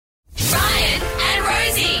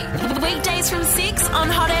Weekdays from 6 on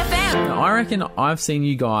Hot FM. I reckon I've seen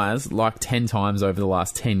you guys like 10 times over the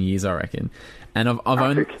last 10 years, I reckon. And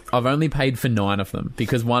I've only paid for 9 of them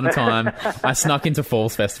because one time I snuck into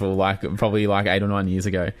Falls Festival probably 8 or 9 years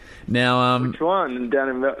ago. Now, which one? Down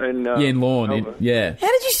in Lawn. Melbourne. Yeah. How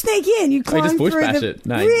did you sneak in? You climbed just bush through bash the... it.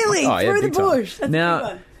 No. Really? Oh, yeah, through the big time. bush? That's a good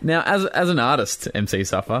one. Now, as an artist, MC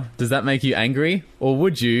Suffa, does that make you angry, or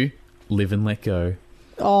would you live and let go?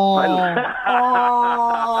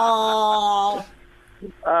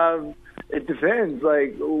 It depends.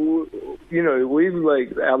 We've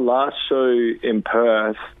our last show in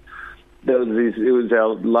Perth. It was our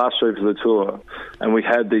last show for the tour, and we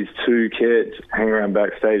had these 2 kids hanging around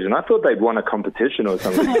backstage, and I thought they'd won a competition or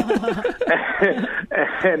something. and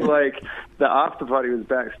the after party was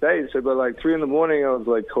backstage, so by 3 a.m, I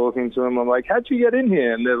was talking to them. I'm like, "How'd you get in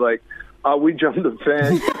here?" And they're like, we jumped the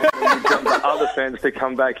fence, and we jumped the other fence to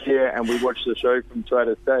come back here, and we watched the show from side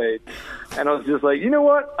to stage. And I was just like, you know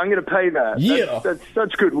what? I'm going to pay that. Yeah. That's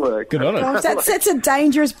such good work. Good on it. Gosh, that sets a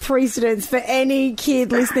dangerous precedence for any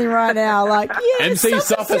kid listening right now. MC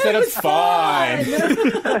Suffa said it's fine.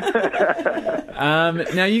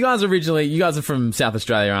 Now, you guys are from South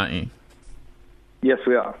Australia, aren't you? Yes,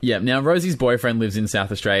 we are. Yeah. Now, Rosie's boyfriend lives in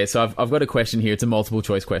South Australia, so I've got a question here. It's a multiple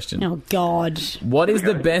choice question. Oh, God. What is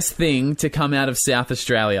the best thing to come out of South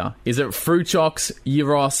Australia? Is it Fruit Chocks,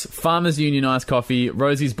 Euros, Farmers Union Iced Coffee,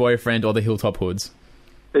 Rosie's boyfriend, or the Hilltop Hoods?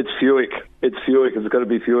 It's Fuick. It's got to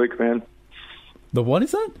be Fuick, man. The what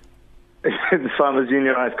is that? It's Farmers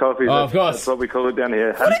Union Iced Coffee. Oh, of course. That's what we call it down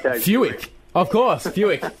here. Fuick. Of course,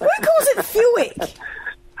 Fuick. Who calls it Fuick?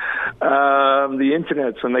 The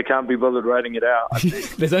internet's when they can't be bothered writing it out.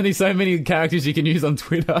 There's only so many characters you can use on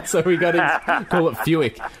Twitter, so we got to call it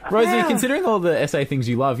Fuick. Rosie, considering all the SA things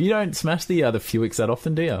you love, you don't smash the Fuicks that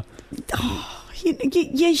often, do you? Oh,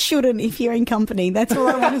 you shouldn't if you're in company. That's all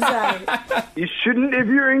I want to say. You shouldn't if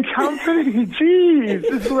you're in company. Jeez.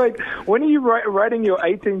 It's like, when are you writing your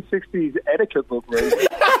 1860s etiquette book, Rosie?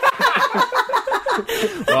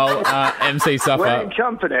 Well, MC Suffa, when in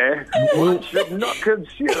company, one should not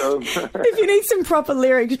consume. If you need some proper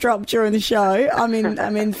lyrics dropped during the show, I'm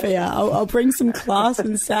in for you. I'll bring some class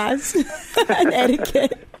and sass and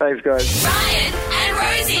etiquette. Thanks, guys. Ryan and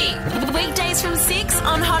Rosie. Weekdays from 6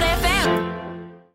 on Hot FM.